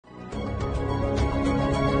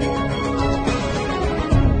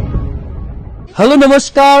Hello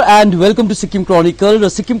नमस्कार end welcome to Sikkim chronicle र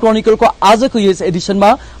सिक्किम क्रोनिकलको आजको yes एडिसनमा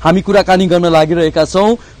हामी कुराकानी गर्न लागिरहेका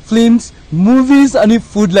छौं फिल्म्स मुभिज अनि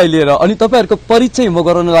फुडलाई लिएर अनि तपाईहरुको परिचय म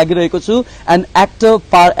गराउन लागिरहेको छु एन एक्टर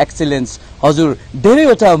पार एक्सेलेन्स। हजुर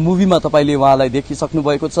धेरैवटा मुभीमा तपाईले उहाँलाई देखिसक्नु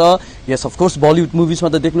भएको छ। यस अफ कोर्स बलिउड मुभिजमा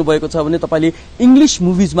त देख्नु भएको छ भने तपाईले इंग्लिश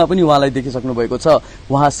मुभिजमा पनि उहाँलाई देखिसक्नु भएको छ।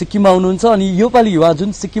 उहाँ सिक्किममा हुनुहुन्छ अनि योपालि उहाँ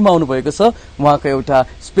जुन सिक्किममा आउनु भएको छ उहाँको एउटा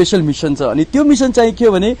स्पेशल मिशन छ अनि त्यो मिशन चाहिँ के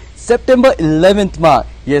हो भने September 11th मा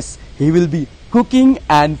yes he will be cooking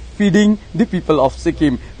and feeding the people of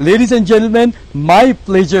Sikkim. Ladies and gentlemen, my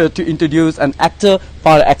pleasure to introduce an actor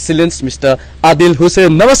par excellence, Mr. Adil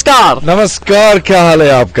Hussain. नमस्कार। नमस्कार, क्या हाल है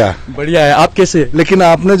आपका? बढ़िया है, आप कैसे? लेकिन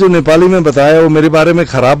आपने जो नेपाली में बताया वो मेरे बारे में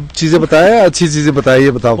खराब चीजें बताया, अच्छी चीजें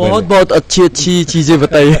बताइए, बताओ। बहुत बहुत अच्छी चीजें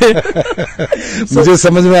बताइए। मुझे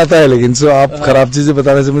समझ में आता है, लेकिन सो आप खराब चीजें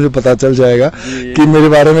बताने से मुझे पता चल जाएगा कि मेरे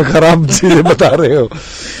बारे में खराब चीजें बता रहे हो।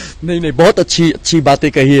 नहीं बहुत अच्छी बातें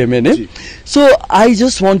कही है मैंने। सो I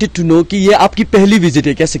just wanted to know कि ये आपकी पहली विजिट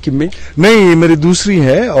है क्या सिक्किम में? नहीं, ये मेरी दूसरी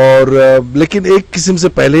है और लेकिन एक किस्म से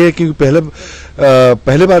पहले है क्योंकि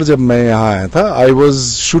पहले बार जब मैं यहाँ आया था I was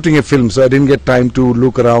shooting A film so I didn't get time to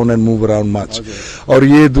look around and move around much. और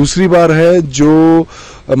ये दूसरी बार है जो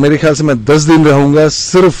मेरे ख्याल से मैं 10 दिन रहूंगा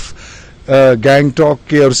सिर्फ गैंगटॉक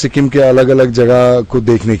के और सिक्किम के अलग अलग जगह को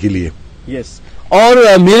देखने के लिए। यस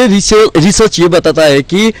और मेरे रिसर्च ये बताता है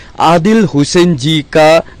कि आदिल हुसैन जी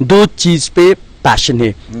का 2 चीज पे पैशन है,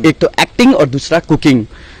 एक तो एक्टिंग और दूसरा कुकिंग।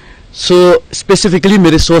 सो स्पेसिफिकली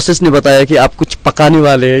मेरे सोर्सेस ने बताया कि आप कुछ पकाने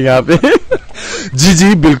वाले हैं यहाँ पे।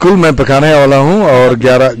 जी बिल्कुल, मैं पकाने वाला हूँ और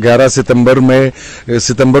 11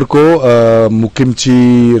 सितंबर को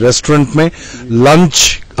मुकिमची रेस्टोरेंट में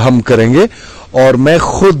लंच हम करेंगे और मैं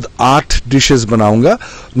खुद 8 डिशेस बनाऊंगा,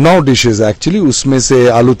 9 डिशेस एक्चुअली, उसमें से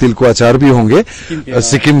आलू तिल को अचार भी होंगे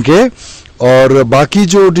सिक्किम के और बाकी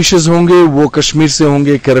जो डिशेस होंगे वो कश्मीर से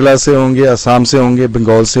होंगे, केरला से होंगे, असम से होंगे,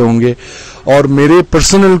 बंगाल से होंगे और मेरे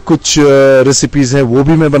पर्सनल कुछ रेसिपीज हैं वो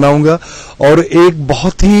भी मैं बनाऊंगा। और एक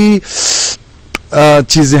बहुत ही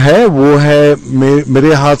चीज है वो है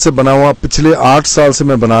मेरे हाथ से बना हुआ, पिछले 8 साल से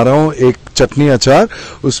मैं बना रहा हूँ एक चटनी अचार,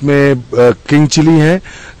 उसमें किंग चिली है,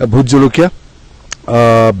 भुज जुलुकिया,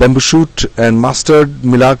 बैम्बू शूट एंड मस्टर्ड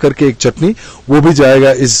मिला करके एक चटनी, वो भी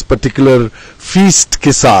जाएगा इस पर्टिकुलर फीस्ट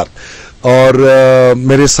के साथ। और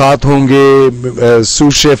मेरे साथ होंगे सू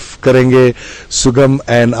शेफ करेंगे सुगम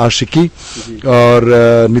एंड आशिकी और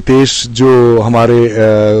नितेश जो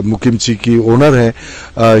हमारे मुकिमची की ओनर है,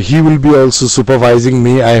 he will be also supervising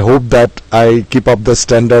me. I hope that I keep up the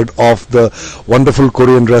standard of the wonderful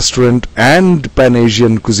Korean restaurant and pan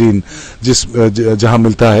Asian cuisine जहां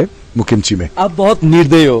मिलता है मुकिमची में। आप बहुत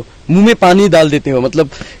निर्दयी हो, मुंह में पानी डाल देते हो, मतलब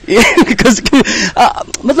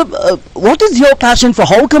what is your passion for,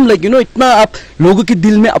 how come like you know इतना आप लोगों के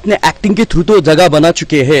दिल में अपने एक्टिंग के थ्रू तो जगह बना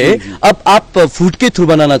चुके हैं, अब आप फूड के थ्रू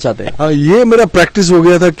बनाना चाहते हैं? हाँ, ये मेरा प्रैक्टिस हो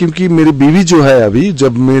गया था क्योंकि मेरी बीवी जो है अभी,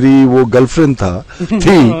 जब मेरी वो गर्लफ्रेंड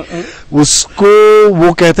थी उसको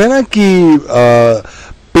वो कहते हैं ना कि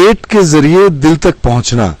पेट के जरिए दिल तक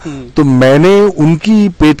पहुंचना, तो मैंने उनकी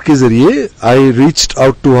पेट के जरिए I reached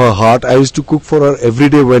out to her heart. I used to cook for her every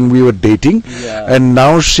day when we were dating and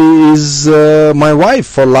now she is my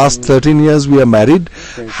wife for last 13 years we are married,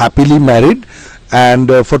 happily married, and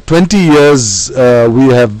for 20 years we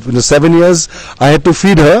have 7 years I had to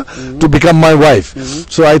feed her to become my wife.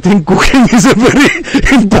 So I think cooking is a very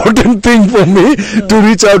important thing for me to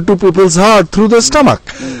reach out to people's heart through the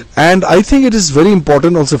stomach. And I think it is very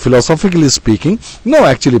important also philosophically speaking, no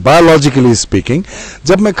actually biologically speaking,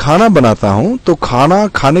 जब मैं खाना बनाता हूं तो खाना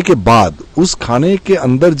खाने के बाद उस खाने के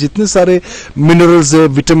अंदर जितने सारे मिनरल्स है,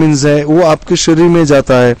 विटामिन्स है, वो आपके शरीर में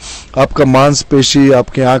जाता है, आपका मांसपेशी,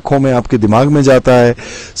 आपके आंखों में, आपके दिमाग में जाता है।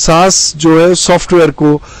 सांस जो है सॉफ्टवेयर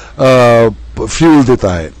को फ्यूल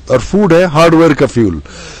देता है और फूड है हार्डवेयर का फ्यूल।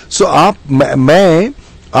 सो मैं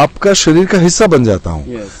आपका शरीर का हिस्सा बन जाता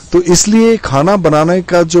हूं। तो इसलिए खाना बनाने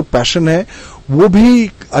का जो पैशन है वो भी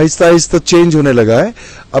आहिस्ता आहिस्ता चेंज होने लगा है।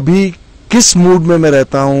 अभी किस मूड में मैं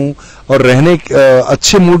रहता हूं और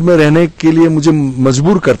अच्छे मूड में रहने के लिए मुझे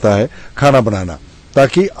मजबूर करता है खाना बनाना,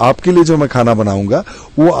 ताकि आपके लिए जो मैं खाना बनाऊंगा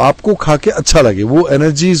वो आपको खा के अच्छा लगे, वो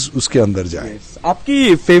एनर्जीज उसके अंदर जाए।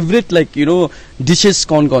 आपकी favourite like you know dishes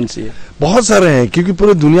कौन कौन सी है? बहुत सारे हैं क्योंकि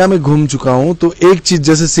पूरे दुनिया में घूम चुका हूं, तो एक चीज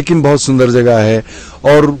जैसे सिक्किम बहुत सुंदर जगह है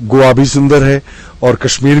और गोवा भी सुंदर है और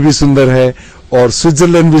कश्मीर भी सुंदर है और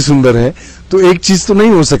स्विट्जरलैंड भी सुंदर है, तो एक चीज तो नहीं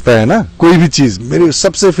हो सकता है ना, कोई भी चीज मेरी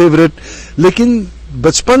सबसे फेवरेट। लेकिन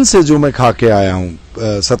बचपन से जो मैं खा के आया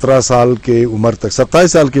हूं, 17 साल के उम्र तक,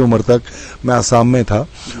 27 साल की उम्र तक मैं आसाम में था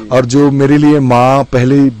और जो मेरे लिए माँ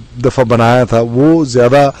पहली दफा बनाया था वो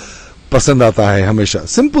ज्यादा पसंद आता है हमेशा।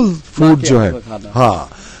 सिंपल फूड जो है, खाना। हाँ,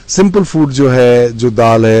 सिंपल फूड जो है, जो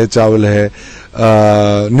दाल है, चावल है,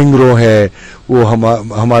 निंगरो है, वो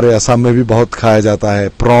हमारे असम में भी बहुत खाया जाता है।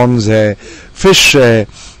 प्रॉन्स है, फिश है,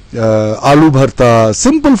 आलू भरता,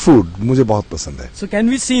 सिंपल फूड मुझे बहुत पसंद है। So can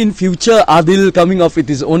we see in future Adil coming up with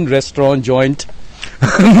his own restaurant joint?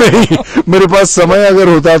 नहीं, मेरे पास समय अगर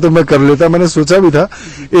होता तो मैं कर लेता। मैंने सोचा भी था।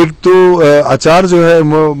 एक तो अचार जो है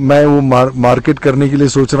मैं वो मार्केट करने के लिए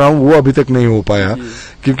सोच रहा हूँ, वो अभी तक नहीं हो पाया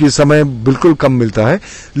क्योंकि समय बिल्कुल कम मिलता है।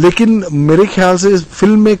 लेकिन मेरे ख्याल से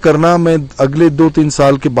फिल्म में करना मैं अगले 2-3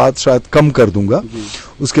 साल के बाद शायद कम कर दूंगा।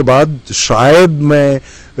 उसके बाद शायद मैं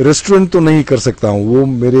रेस्टोरेंट तो नहीं कर सकता हूँ, वो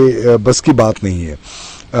मेरे बस की बात नहीं है।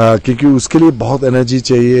 क्योंकि उसके लिए बहुत एनर्जी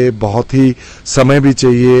चाहिए, बहुत ही समय भी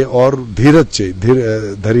चाहिए और धीरज चाहिए,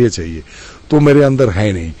 धैर्य चाहिए, तो मेरे अंदर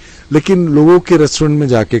है नहीं। लेकिन लोगों के रेस्टोरेंट में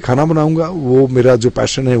जाके खाना बनाऊंगा, वो मेरा जो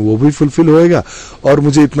पैशन है वो भी फुलफिल होएगा और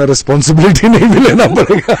मुझे इतना रिस्पॉन्सिबिलिटी नहीं भी लेना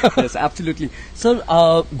पड़ेगा। Yes, absolutely. Sir,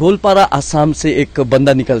 Goalpara Assam से एक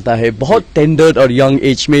बंदा निकलता है बहुत टेंडर और यंग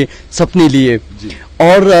एज में सपने लिए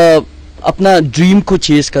और अपना ड्रीम को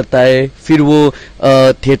चेस करता है, फिर वो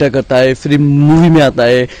थिएटर करता है, फिर मूवी में आता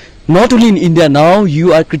है। Not only in India, now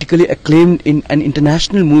you are critically acclaimed in an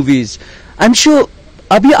international movies. I am sure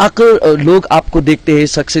अभी आकर लोग आपको देखते हैं,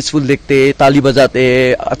 सक्सेसफुल देखते हैं, ताली बजाते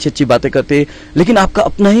हैं, अच्छी अच्छी बातें करते हैं, लेकिन आपका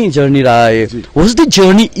अपना ही जर्नी रहा है। Was the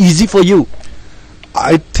journey easy for you?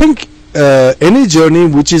 I think any journey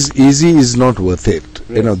which is easy is not worth it.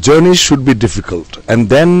 You know, journeys should be difficult, and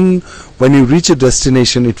then when you reach a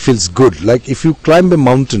destination, it feels good. Like if you climb a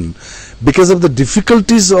mountain, because of the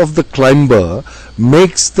difficulties of the climber,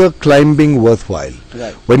 makes the climbing worthwhile.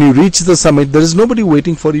 Right. When you reach the summit, there is nobody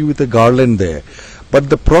waiting for you with a garland there. But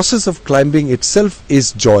the process of climbing itself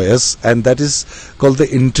is joyous, and that is called the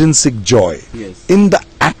intrinsic joy in the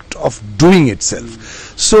act of doing itself.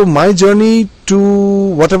 So my journey to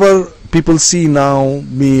whatever people see now,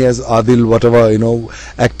 me as Adil, whatever, you know,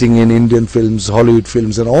 acting in Indian films, Hollywood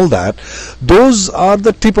films and all that, those are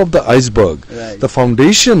the tip of the iceberg. Right. The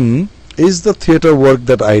foundation is the theater work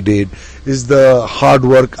that I did, is the hard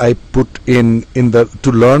work I put in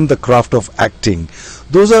to learn the craft of acting.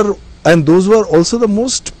 Those were also the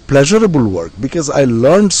most pleasurable work because I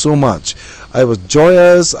learned so much. I was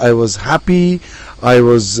joyous, I was happy, I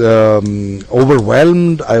was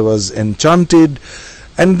overwhelmed, I was enchanted.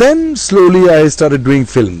 And then slowly I started doing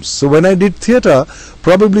films. So when I did theater,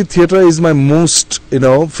 probably theater is my most,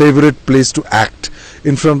 favorite place to act.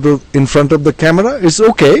 In front of the camera, it's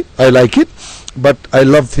okay, I like it, but I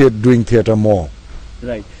love doing theater more.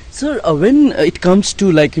 Right. Sir, when it comes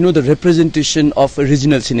to the representation of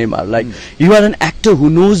original cinema, you are an actor who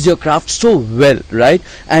knows your craft so well, right?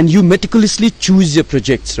 And you meticulously choose your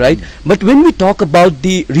projects, right? But when we talk about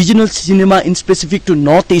the regional cinema in specific to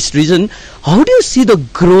Northeast region, how do you see the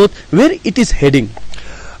growth, where it is heading?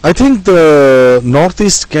 I think the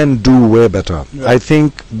Northeast can do way better. Right. I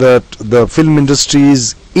think that the film industry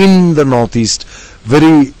is in the Northeast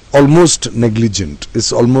almost negligent.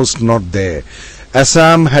 It's almost not there.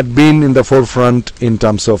 Assam had been in the forefront in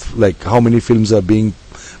terms of how many films are being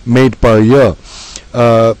made per year.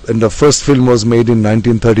 And the first film was made in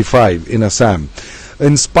 1935 in Assam.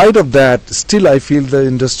 In spite of that, still I feel the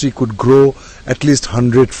industry could grow at least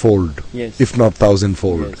 100-fold, if not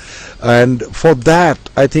 1,000-fold. Yes. And for that,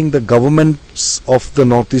 I think the governments of the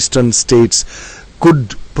northeastern states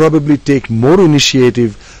could probably take more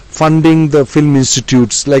initiative, funding the film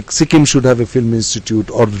institutes. Like Sikkim should have a film institute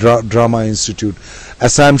or drama institute.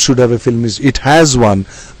 Assam should have a film institute. It has one,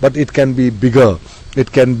 but it can be bigger.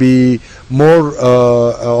 It can be more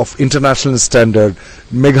of international standard.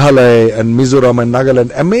 Meghalaya and Mizoram and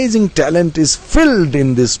Nagaland, amazing talent is filled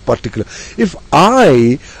in this particular. If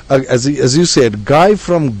I, as you said, guy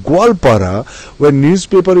from Gwalpara, when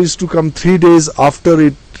newspaper is to come 3 days after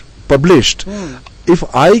it published, if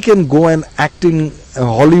I can go and act in a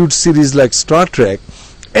Hollywood series like Star Trek,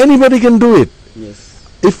 anybody can do it. Yes.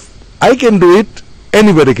 If I can do it,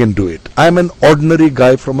 anybody can do it. I am an ordinary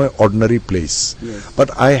guy from an ordinary place. Yes.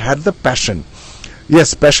 But I had the passion.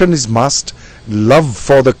 Yes, passion is must. Love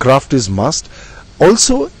for the craft is must.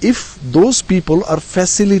 Also, if those people are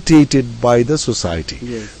facilitated by the society,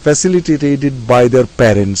 facilitated by their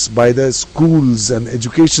parents, by the schools and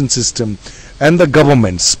education system, and the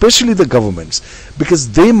governments, especially the governments,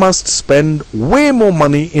 because they must spend way more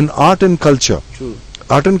money in art and culture. True.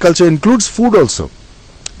 Art and culture includes food also,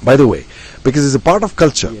 by the way, because it's a part of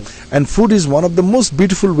culture. Yes. And food is one of the most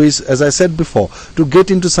beautiful ways, as I said before, to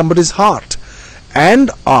get into somebody's heart.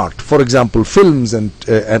 And art, for example, films and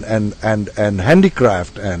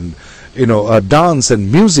handicraft and dance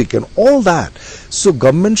and music and all that. So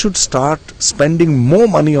government should start spending more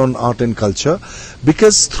money on art and culture,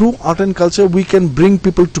 because through art and culture we can bring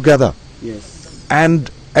people together. Yes. And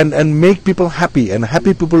make people happy, and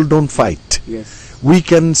happy people don't fight. Yes. We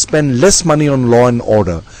can spend less money on law and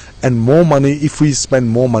order and more money if we spend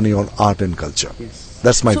more money on art and culture. Yes.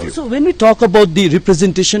 That's my view. So when we talk about the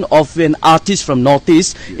representation of an artist from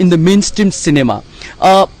Northeast in the mainstream cinema,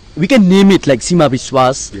 we can name it like Seema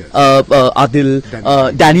Biswas, Yes. Adil,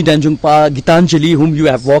 Danny Danjungpa, Gitanjali, whom you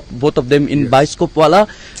have worked, both of them in Bioscope Wala.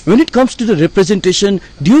 When it comes to the representation,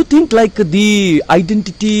 do you think like the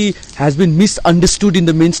identity has been misunderstood in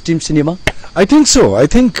the mainstream cinema? I think so. I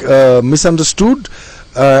think misunderstood,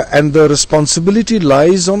 and the responsibility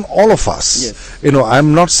lies on all of us. Yes.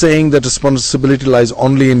 I'm not saying that responsibility lies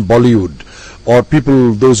only in Bollywood or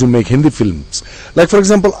people, those who make Hindi films. Like, for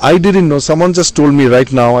example, I didn't know, someone just told me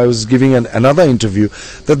right now, I was giving another interview,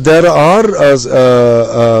 that there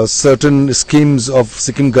are certain schemes of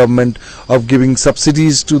Sikkim government of giving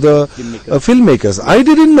subsidies to the filmmakers. I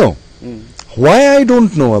didn't know. Why I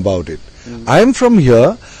don't know about it? I am from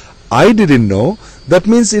here. I didn't know. That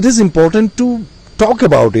means it is important to talk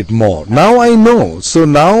about it more. Now I know. So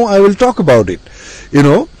now I will talk about it.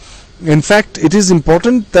 In fact, it is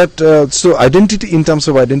important that, so identity, in terms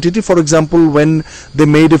of identity, for example, when they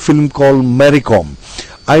made a film called Maricom,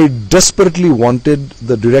 I desperately wanted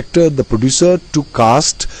the director, the producer to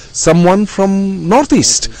cast someone from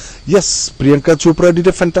Northeast. Yes, Priyanka Chopra did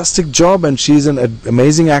a fantastic job, and she is an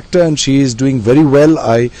amazing actor, and she is doing very well.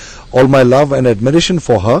 All my love and admiration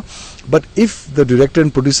for her. But if the director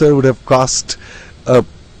and producer would have cast a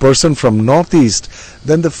person from Northeast,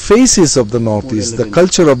 then the faces of the Northeast, the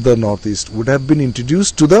culture of the Northeast would have been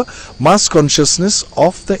introduced to the mass consciousness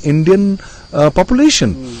of the Indian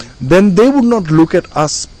population. Then they would not look at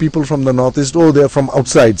us people from the Northeast, oh, they are from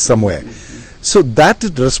outside somewhere. So that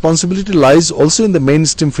responsibility lies also in the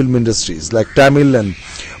mainstream film industries like Tamil and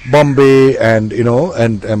Bombay and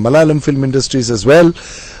and Malayalam film industries as well,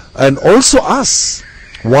 and also us.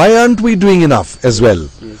 Why aren't we doing enough as well?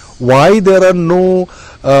 Yes. Why there are no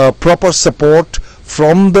proper support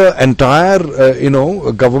from the entire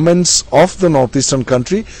governments of the northeastern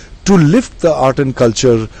country to lift the art and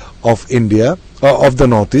culture of India, of the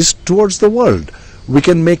Northeast, towards the world? We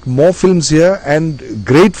can make more films here, and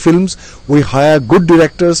great films. We hire good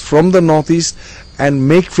directors from the Northeast and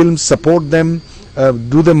make films, support them,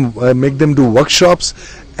 make them do workshops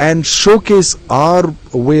and showcase our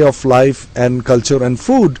way of life and culture and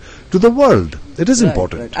food to the world. It is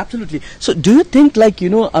important. Right, absolutely. So do you think, like,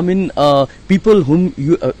 people whom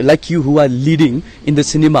you like you who are leading in the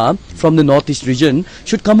cinema from the Northeast region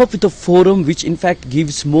should come up with a forum which in fact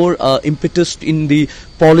gives more impetus in the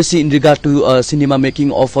policy in regard to cinema making,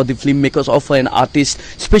 or for the filmmakers, or for an artist,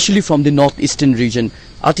 especially from the Northeastern region,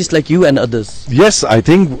 artists like you and others? Yes, I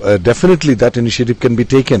think definitely that initiative can be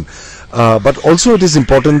taken. But also it is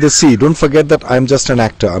important to see, don't forget that I am just an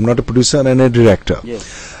actor. I am not a producer and a director.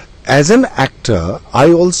 Yes. As an actor,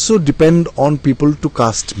 I also depend on people to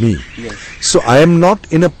cast me. Yes. So I am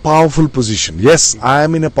not in a powerful position. Yes, I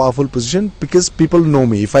am in a powerful position because people know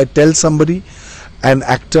me. If I tell somebody, an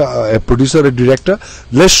actor, a producer, a director,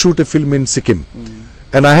 let's shoot a film in Sikkim.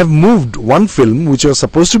 And I have moved one film which was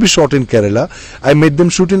supposed to be shot in Kerala. I made them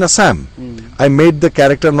shoot in Assam. I made the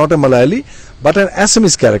character not a Malayali but an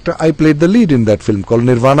Assamese character. I played the lead in that film called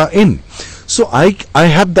Nirvana Inn. So I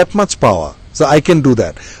have that much power. So I can do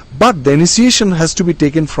that. But the initiation has to be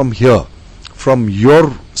taken from here, from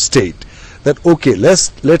your state. That okay,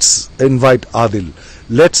 let's invite Adil,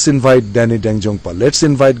 let's invite Danny Danjungpa, let's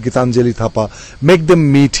invite Gitanjali Thapa, make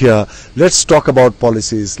them meet here, let's talk about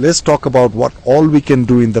policies, let's talk about what all we can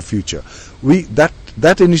do in the future.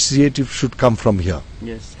 That initiative should come from here.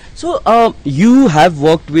 Yes. So you have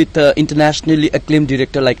worked with internationally acclaimed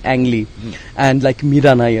director like Ang Lee and like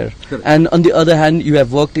Meera Nair. Correct. And on the other hand, you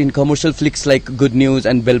have worked in commercial flicks like Good News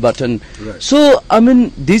and Bell Button. Right. So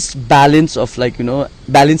this balance of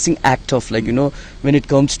balancing act of when it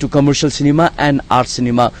comes to commercial cinema and art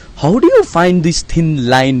cinema, how do you find this thin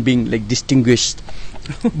line being distinguished?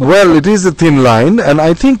 Well, it is a thin line, and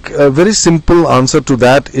I think a very simple answer to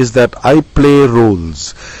that is that I play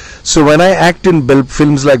roles. So when I act in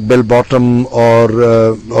films like Bell Bottom or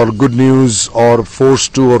Good News or Force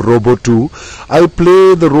 2 or Robo 2, I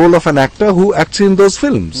play the role of an actor who acts in those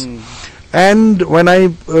films. And when I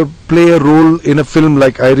play a role in a film,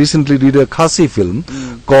 like I recently did a Khasi film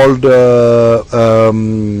called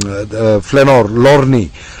Flanor, Lorni.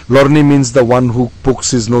 Lorni means the one who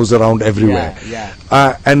pokes his nose around everywhere.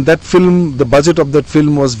 And that film, the budget of that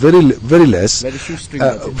film was very less. Very shoestring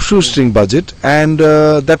shoestring budget. And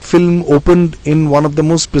that film opened in one of the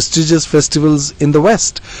most prestigious festivals in the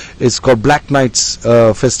West. It's called Black Nights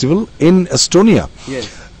Festival in Estonia. Yes.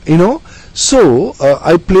 You know, so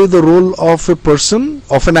I play the role of a person,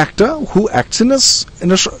 of an actor who acts in a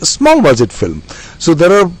small budget film. So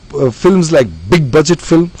there are films like big budget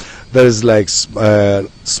film, there is like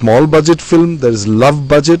small budget film, there is love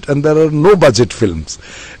budget, and there are no budget films.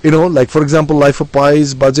 You know, like for example, Life of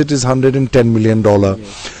Pi's budget is $110 million.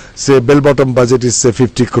 Yes. Say Bell Bottom budget is say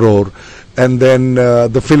 50 crore. And then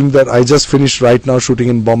the film that I just finished right now shooting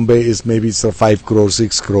in Bombay is maybe 5 crore,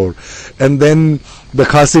 6 crore. And then the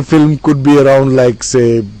Khasi film could be around like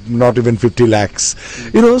say not even 50 lakhs.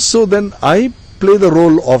 You know, so then I play the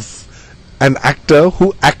role of an actor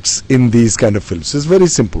who acts in these kind of films. It's very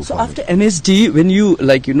simple. So after NSD, when you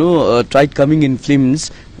tried coming in films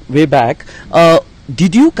way back,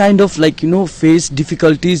 did you kind of face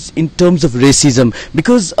difficulties in terms of racism?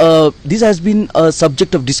 Because this has been a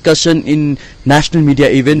subject of discussion in national media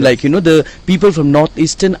even, the people from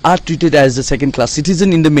Northeastern are treated as a second-class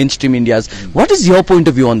citizen in the mainstream Indias. What is your point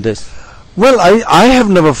of view on this? Well, I have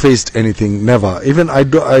never faced anything, never. Even I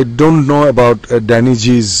don't know about Danny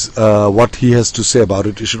G's, what he has to say about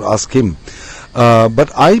it. You should ask him. But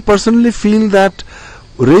I personally feel that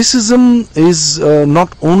racism is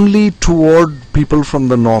not only toward people from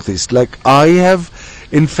the Northeast. Like I have,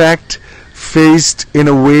 in fact, faced in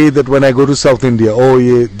a way that when I go to South India, oh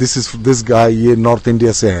yeah, this guy, ye North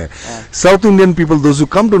India se hai. South Indian people, those who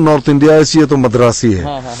come to North India, ye to Madrasi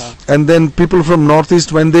hai. And then people from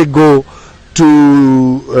Northeast, when they go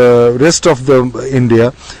to rest of the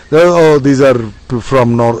India, oh, these are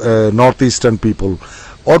from Northeastern people.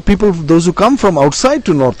 Or people, those who come from outside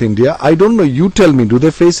to North India, I don't know, you tell me, do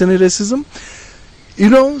they face any racism? You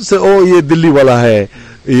know, say, oh, ye Delhi wala hai,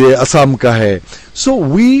 ye Assam ka hai. So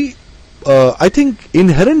we, I think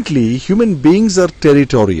inherently human beings are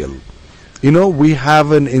territorial. You know, we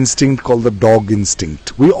have an instinct called the dog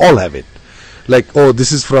instinct. We all have it. Like, oh,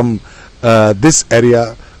 this is from this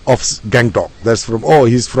area of Gangtok. That's from, oh,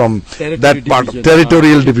 he's from that part of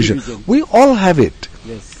territorial division. We all have it.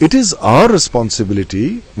 Yes. It is our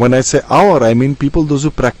responsibility. When I say our, I mean people, those who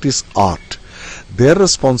practice art. Their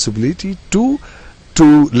responsibility to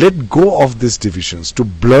let go of these divisions, to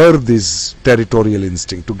blur this territorial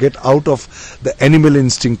instinct, to get out of the animal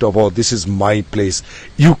instinct of, oh, this is my place,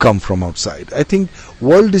 you come from outside. I think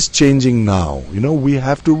world is changing now. You know, we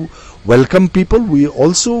have to welcome people. We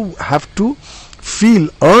also have to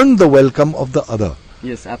earn the welcome of the other.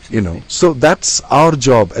 Yes, absolutely. You know, so that's our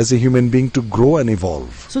job as a human being, to grow and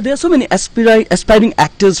evolve. So there are so many aspiring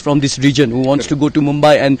actors from this region who wants to go to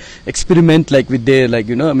Mumbai and experiment with their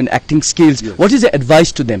acting skills. Yes. What is the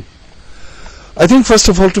advice to them? I think first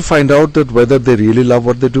of all to find out that whether they really love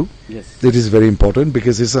what they do. Yes. It is very important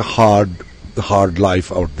because it's a hard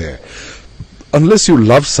life out there. Unless you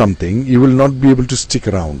love something, you will not be able to stick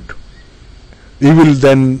around. You will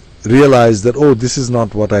then realize that, oh, this is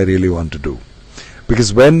not what I really want to do.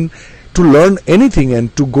 Because to learn anything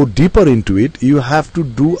and to go deeper into it, you have to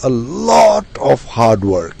do a lot of hard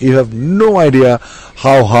work. You have no idea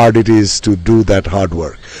how hard it is to do that hard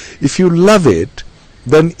work. If you love it,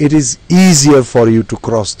 then it is easier for you to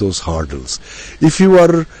cross those hurdles. If you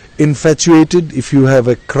are infatuated, if you have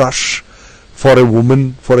a crush for a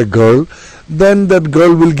woman, for a girl, then that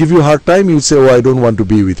girl will give you a hard time. You'll say, oh, I don't want to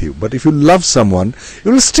be with you. But if you love someone,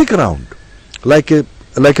 you will stick around. Like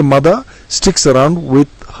a mother sticks around with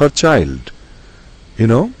her child. You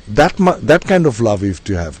know, that kind of love you have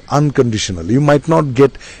to have, unconditional. You might not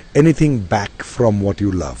get anything back from what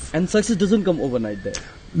you love. And success doesn't come overnight there.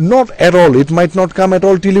 Not at all. It might not come at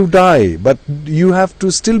all till you die. But you have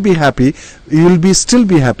to still be happy. You will still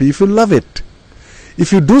be happy if you love it.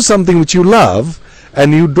 If you do something which you love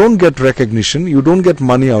and you don't get recognition, you don't get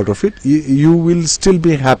money out of it, you will still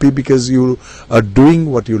be happy because you are doing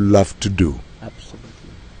what you love to do. Absolutely.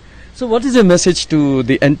 So what is your message to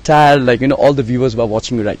the entire, all the viewers who are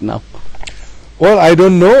watching you right now? Well, I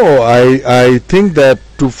don't know. I think that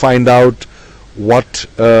to find out what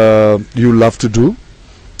you love to do,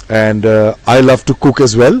 and I love to cook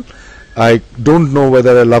as well. I don't know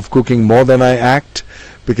whether I love cooking more than I act,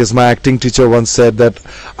 because my acting teacher once said that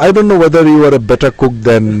I don't know whether you are a better cook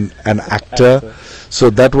than an actor. So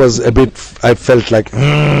that was a bit, I felt like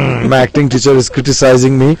my acting teacher is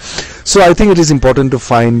criticizing me. So I think it is important to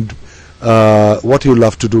find what you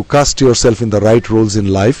love to do, cast yourself in the right roles in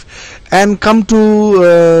life, and come to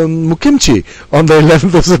Mukimchi on the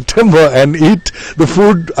 11th of September and eat the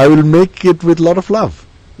food. I will make it with a lot of love.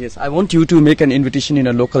 Yes, I want you to make an invitation in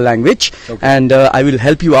a local language, and I will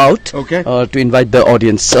help you out to invite the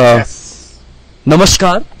audience. Yes.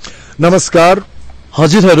 Namaskar. Namaskar.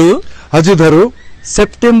 हजुरहरु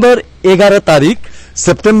September 11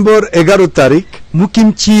 Tariq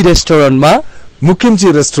मुकिमची रेस्टुरेन्टमा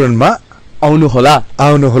आउनुहोला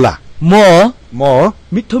म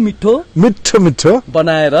मिठो मिठो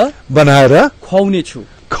बनाएर खुवाउने छु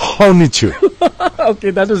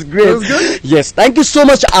Okay, that was great. That was good? Yes, thank you so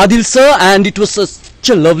much, Adil sir, and it was such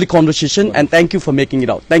a lovely conversation, and thank you for making it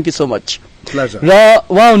out. Thank you so much. Pleasure. र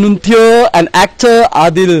उहाँ हुनुहुन्थ्यो an actor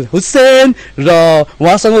Adil Hussain raw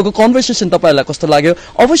उहाँसँगको conversation तपाईहरुलाई कस्तो लाग्यो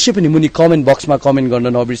अवश्य पनि मुनि comment बक्समा comment गर्न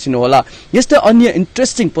नबिर्सिनु होला यस्तै अन्य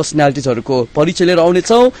इन्ट्रेस्टिङ पर्सनालिटिजहरुको परिचय लिएर आउने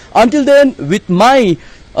छौं until then with my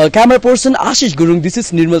camera person Ashish Gurung, this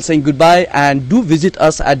is Nirmal saying goodbye, and do visit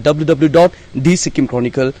us at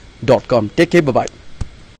www.thesikkimchronicle.com. Take care, bye bye.